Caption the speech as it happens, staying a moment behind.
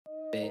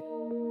Bet.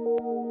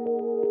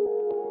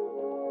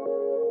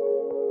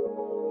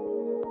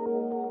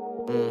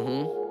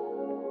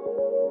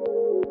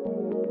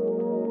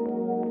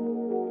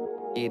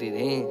 Get it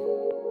in.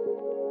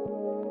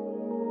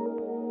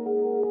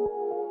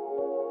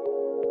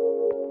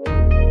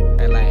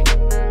 I like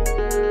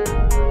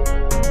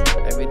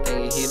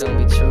everything you hear don't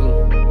be true.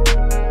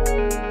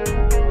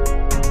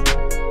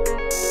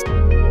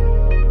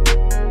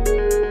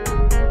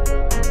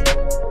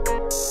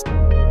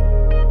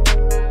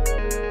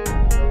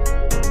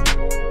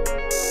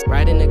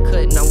 Right in the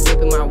cut and I'm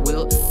whipping my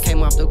wheel.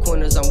 Came off the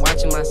corners, I'm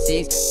watching my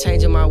six.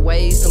 Changing my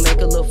ways to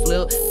make a little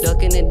flip.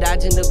 Ducking and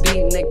dodging the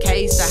beat in the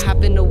case. I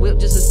hop in the whip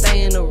just to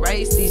stay in the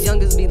race. These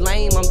youngers be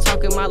lame, I'm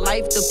talking my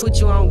life to put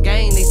you on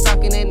game. They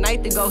stalking at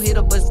night to go hit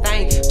up a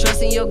stain.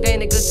 Trusting your game,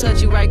 they could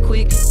touch you right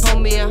quick.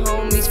 Homie and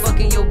homies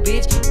fucking your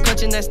bitch.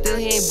 Clutching that still,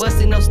 he ain't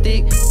busting no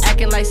stick.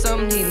 Acting like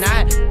something he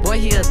not, boy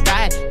he a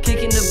thot.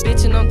 Kicking the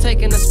bitch and I'm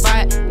taking the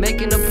spot.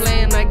 Making a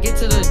plan, I get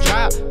to the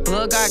drop.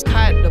 Blood got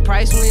caught, the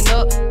price went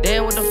up.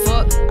 Damn, what the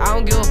fuck? I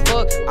don't give a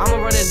fuck, I'ma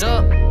run it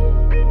up.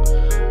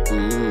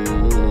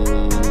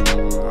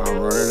 I'm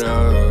running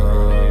up.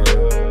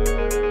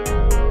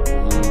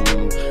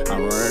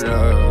 I'm running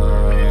up.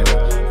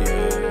 Yeah.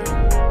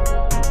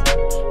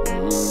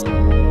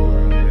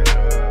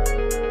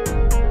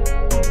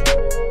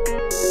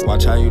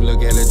 Watch how you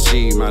look at a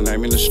G, my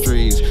name in the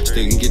streets.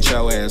 Still can get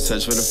your ass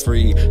touched for the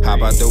free. How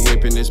about the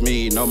whipping, it's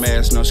me, no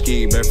mask, no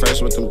ski. Bet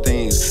first with them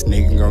things,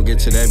 nigga gon' get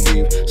to that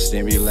beef.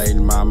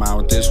 Stimulating my mind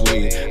with this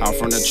weed. I'm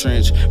from the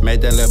trench,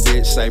 made that little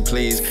bitch say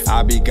please.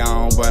 I be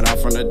gone, but I'm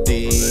from the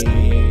D.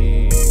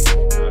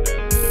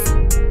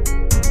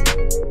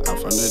 I'm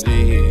from the D.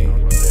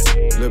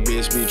 Little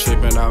bitch be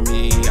tripping on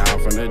me, I'm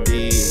from the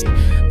D.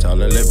 Told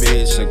her little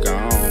bitch to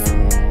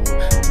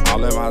gone,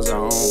 all in my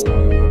zone.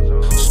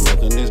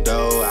 Smoking this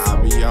dough, I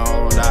be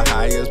on the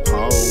highest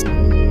pole.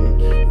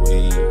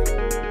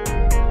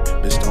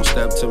 Bitch, don't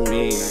step to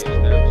me.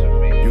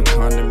 You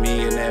come to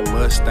me in that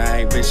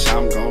Mustang, bitch,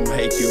 I'm gon'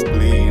 make you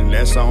bleed.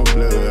 That's on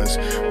bloods.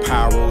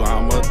 Pyro,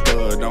 I'm a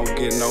thug, don't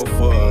get no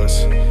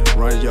fuss.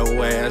 Run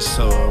your ass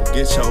up,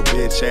 get your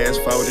bitch ass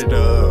folded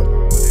up.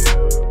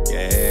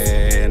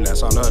 Yeah, and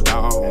that's on the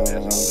dome.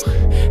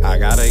 I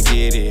gotta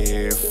get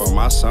it for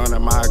my son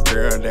and my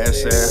girl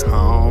that's at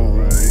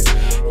home.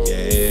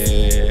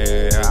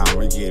 Yeah,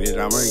 I'ma get it,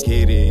 I'ma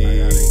get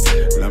it.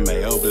 Lil'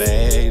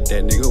 MayoBlakc,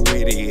 that nigga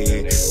with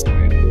it.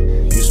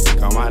 You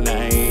speak on my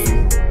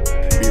name,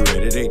 be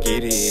ready to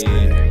get it.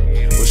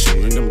 We're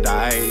shooting them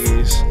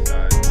dice,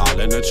 all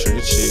in the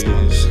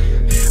trenches.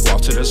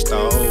 Walk to the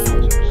stove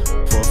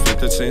for a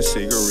 50-cent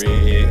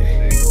cigarette.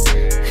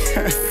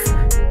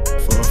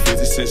 For a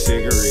 50-cent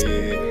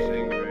cigarette.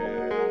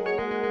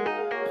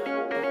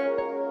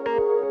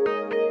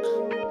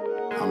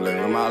 I'm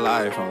living my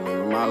life, I'm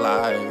living my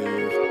life.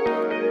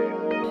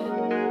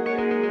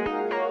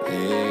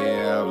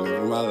 Yeah, I'm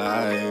living my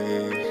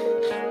life.